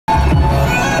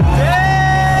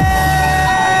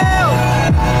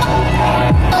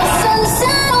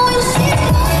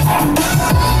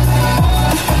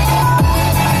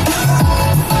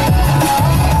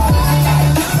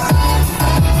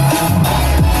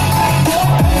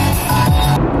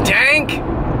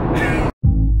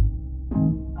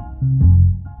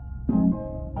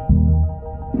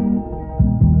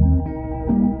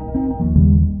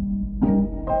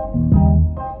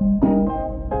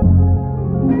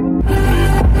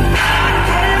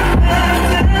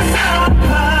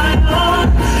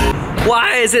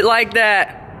is it like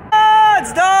that? Ah,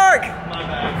 it's dark! My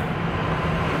bad.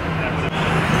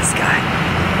 This guy.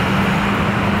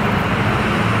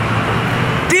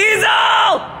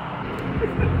 Diesel!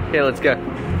 Okay, let's go.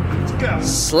 Let's go.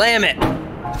 Slam it.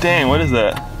 Dang, what is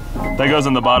that? That goes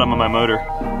on the bottom of my motor.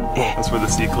 That's where the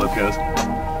C-clip goes.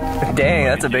 Dang,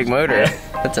 that's a big motor.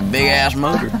 That's a big ass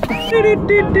motor. What's funny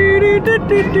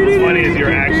is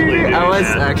you're actually doing I was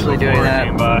actually doing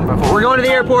that. We're going to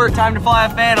the airport. Time to fly a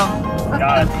Phantom.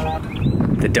 God.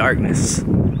 The darkness,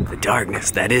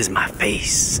 that is my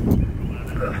face.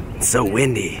 It's so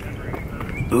windy.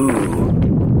 Ooh.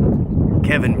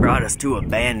 Kevin brought us to a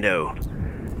bando.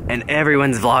 And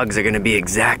everyone's vlogs are gonna be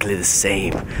exactly the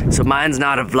same. So mine's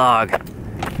not a vlog.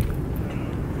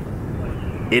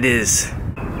 It is.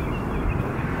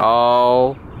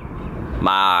 Oh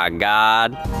my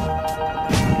God.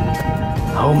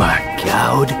 Oh my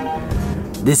God.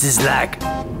 This is like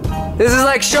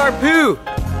Sharpoo.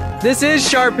 This is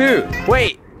Sharpoo.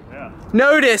 Wait. Yeah.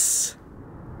 Notice.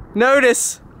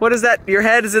 What is that? Your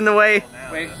head is in the way.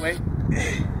 Wait.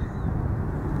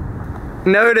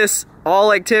 Notice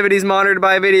all activities monitored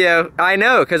by video. I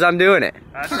know, because I'm doing it.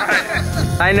 That's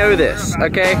right. I know this,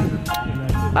 okay?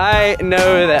 I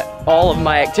know that all of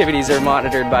my activities are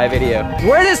monitored by video.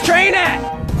 Where's this train at?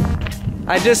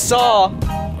 I just saw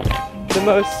the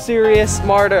most serious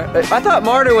MARTA. I thought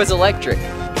MARTA was electric.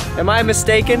 Am I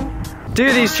mistaken?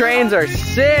 Dude, these trains are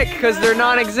sick because they're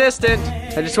non-existent.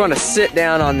 I just want to sit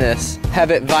down on this.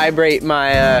 Have it vibrate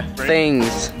my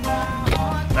things.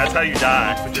 That's how you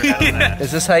die. Put your head on that.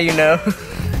 Is this how you know?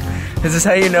 Is this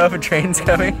how you know if a train's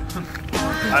coming?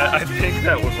 I think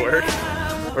that would work.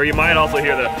 Or you might also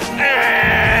hear the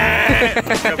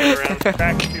coming around.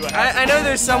 Back and see what happens. I know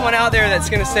there's someone out there that's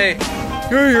gonna say,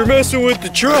 "Hey, you're messing with the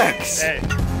tracks." Hey.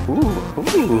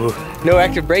 Ooh. No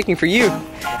active braking for you.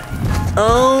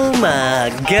 Oh my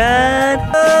God.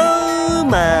 Oh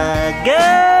my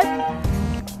God.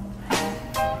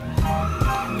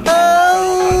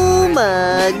 Oh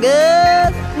my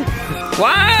God.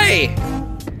 Why?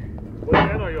 What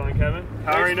channel are you on, Kevin?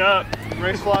 Powering up.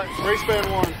 Race band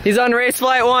 1. He's on race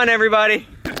flight 1, everybody.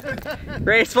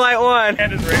 Race flight 1.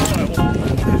 And his race flight.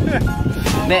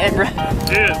 Man, Dude,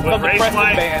 with race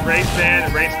flight, race band,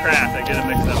 and racecraft, I get it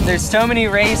mixed up. there's so many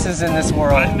races in this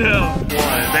world. I know. One.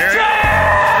 There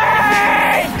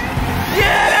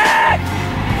Get it!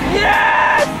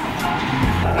 Yes!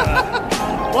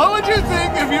 What would you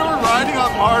think if you were riding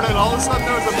on MARTA and all of a sudden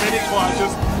there was a mini quad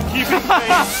just keeping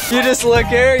pace? You just look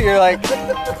here, you're like. Because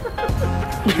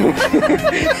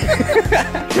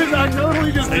I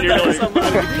totally just did that to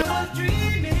somebody.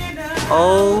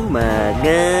 Oh my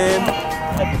God.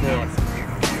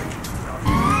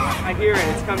 I hear it,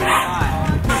 it's coming in hot.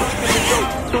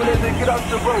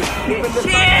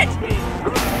 Shit!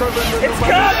 It's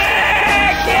coming!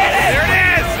 Get it! There it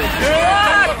is!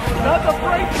 That's a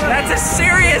freight train. That's a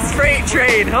serious freight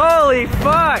train, holy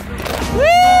fuck!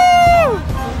 Woo!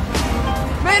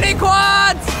 Mini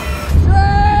quads!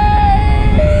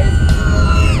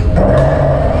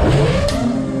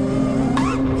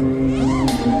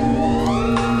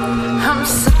 I'm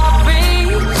sorry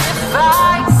if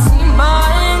I seem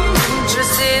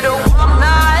uninterested or I'm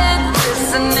not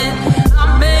listening.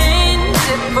 I'm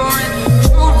indifferent,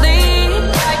 truly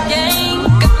I ain't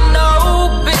got no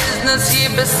business here.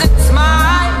 But since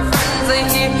my friends are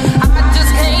here, I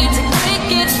just hate to kick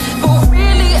it. But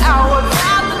really I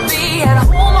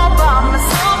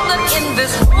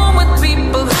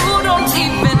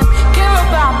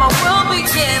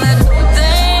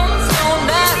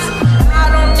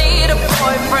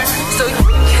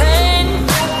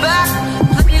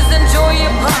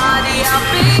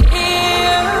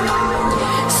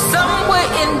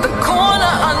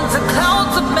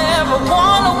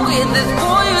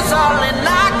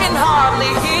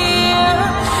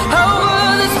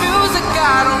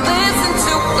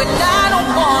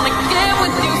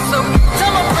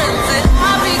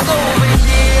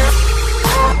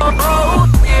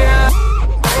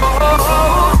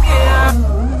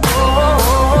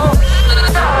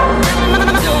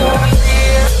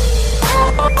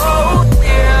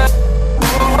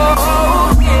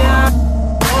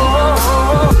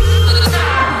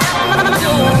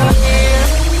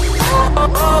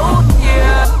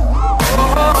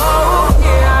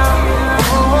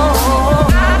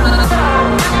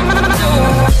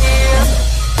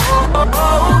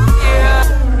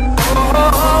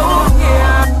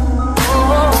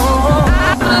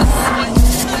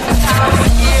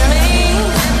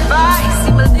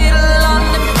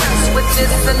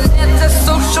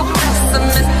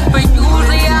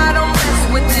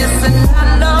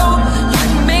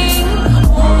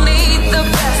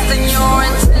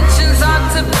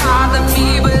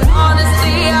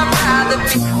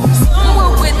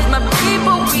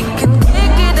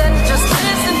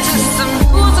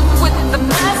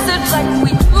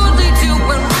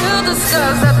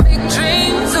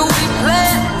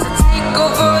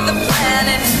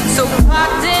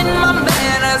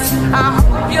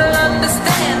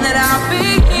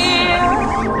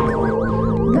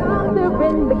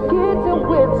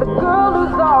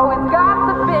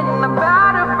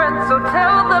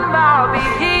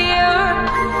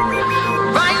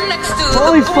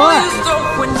fuck?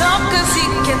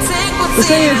 This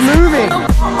thing is moving.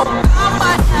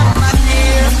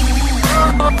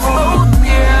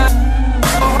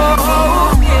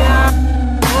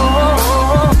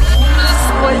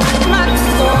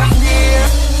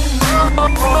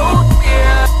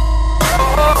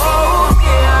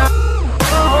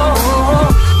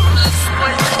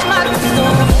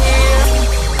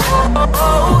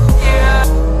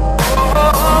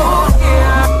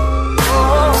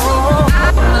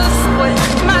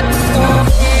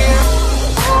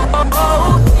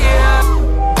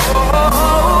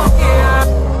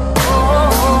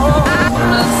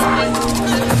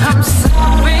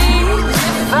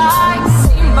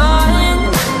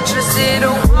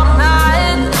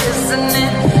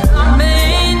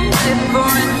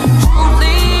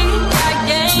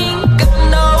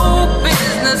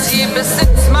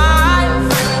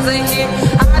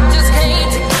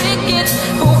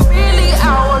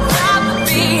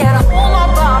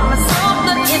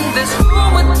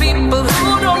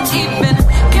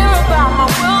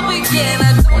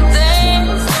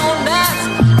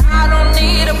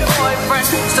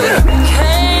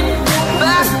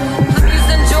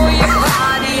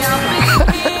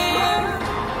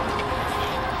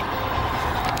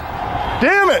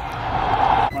 Damn it!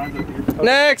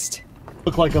 Next!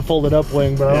 Look like a folded up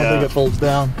wing, but I don't think it folds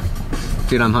down.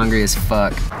 Dude, I'm hungry as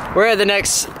fuck. We're at the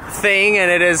next thing,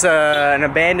 and it is an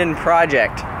abandoned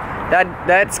project.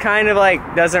 That's kind of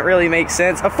like, doesn't really make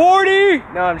sense. A 40!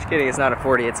 No, I'm just kidding, it's not a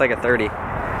 40, it's like a 30.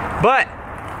 But,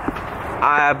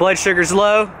 blood sugar's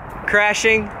low,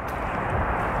 crashing.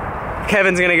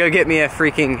 Kevin's gonna go get me a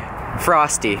freaking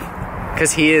Frosty,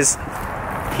 because he's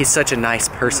such a nice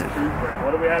person.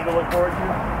 What do we have to look forward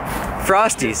to?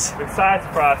 Frosties. Besides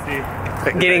Frosty,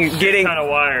 Getting kind of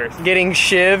wires. Getting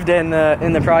shivved in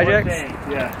the project.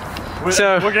 Yeah.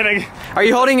 So we're gonna. Are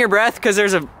you holding your breath? Because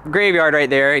there's a graveyard right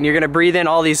there, and you're gonna breathe in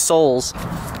all these souls.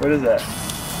 What is that?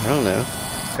 I don't know.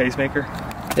 Pacemaker.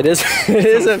 It is. It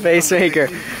is a pacemaker.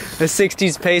 A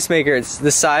 60s pacemaker. It's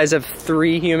the size of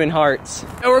 3 human hearts.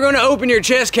 And we're gonna open your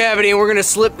chest cavity, and we're gonna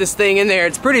slip this thing in there.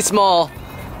 It's pretty small.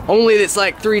 Only that's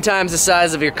like 3 times the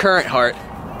size of your current heart.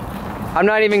 I'm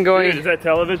not even going. Dude, is that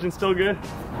television still good?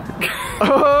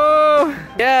 Oh!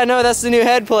 Yeah, no, that's the new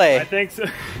head play. I think so.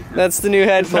 That's the new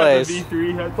head plays. Is that the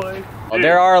V3 head play? Dude.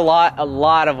 There are a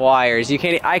lot of wires.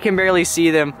 I can barely see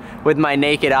them with my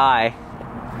naked eye.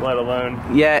 Let alone.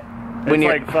 Yet, when it's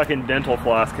you're like fucking dental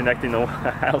floss connecting the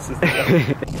houses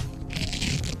together.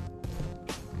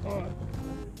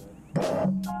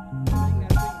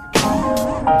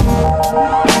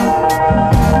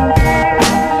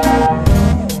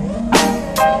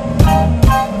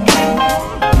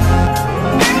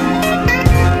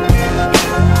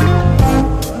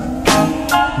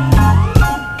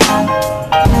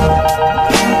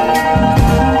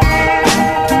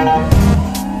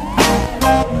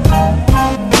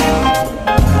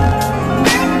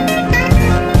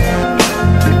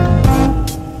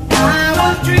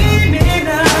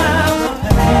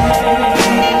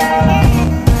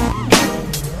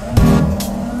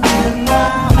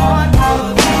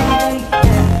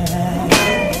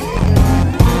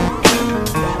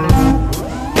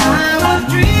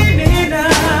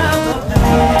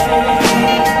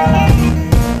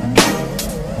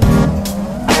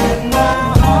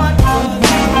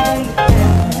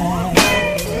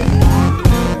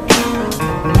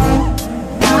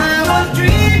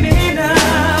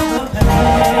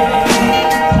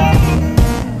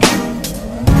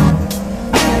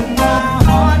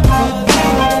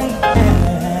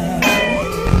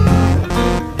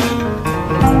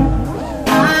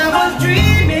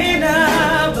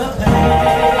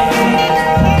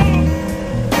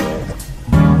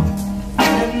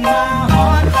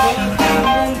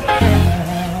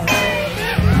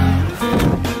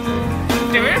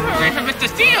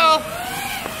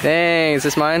 Dang, is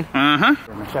this mine?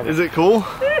 Uh-huh. Is it cool?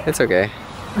 It's okay.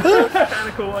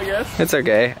 Kinda cool, I guess. It's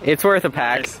okay. It's worth a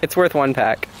pack. Nice. It's worth 1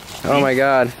 pack. Oh my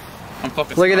god.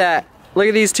 Look at that. Look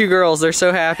at these 2 girls. They're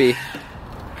so happy.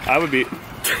 I would be.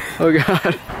 Oh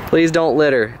god. Please don't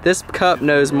litter. This cup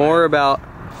knows more about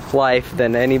life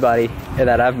than anybody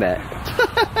that I've met.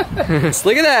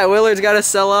 Look at that. Willard's got a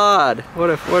salad. What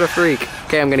a freak.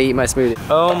 Okay, I'm gonna eat my smoothie.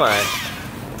 Oh my.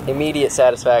 Immediate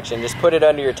satisfaction. Just put it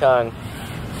under your tongue.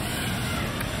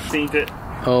 Seen it.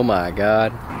 Oh my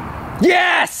god.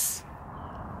 Yes!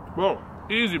 Whoa,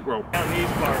 easy, bro.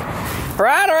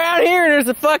 Right around here, there's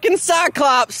a fucking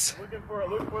Cyclops.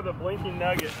 Look for the blinking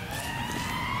nugget.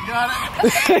 Got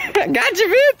it. Gotcha,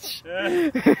 bitch.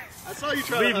 Yeah. I saw you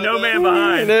try to leave no man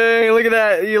behind. Dang, look at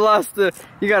that.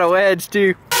 You got a wedge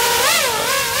too.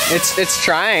 It's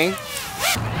trying.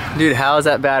 Dude, how is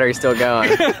that battery still going?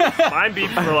 Mine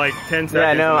beeped for like 10 seconds.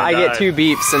 Yeah, no, I get 2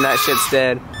 beeps and that shit's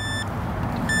dead.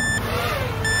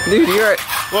 Dude, you're...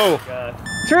 Whoa. God.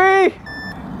 Tree!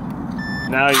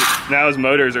 Now his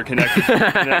motors are connected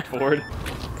forward.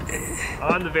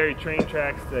 On the very train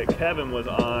tracks that Kevin was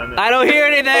on. I don't hear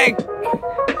anything!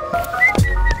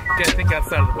 Gotta think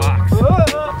outside of the box.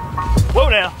 Whoa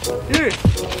now! Dude,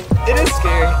 it is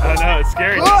scary. I know, it's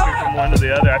scary jumping from one to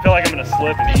the other. I feel like I'm gonna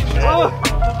slip and eat shit.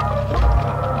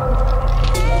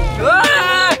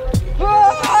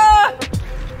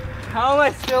 How am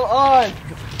I still on?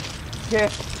 Okay.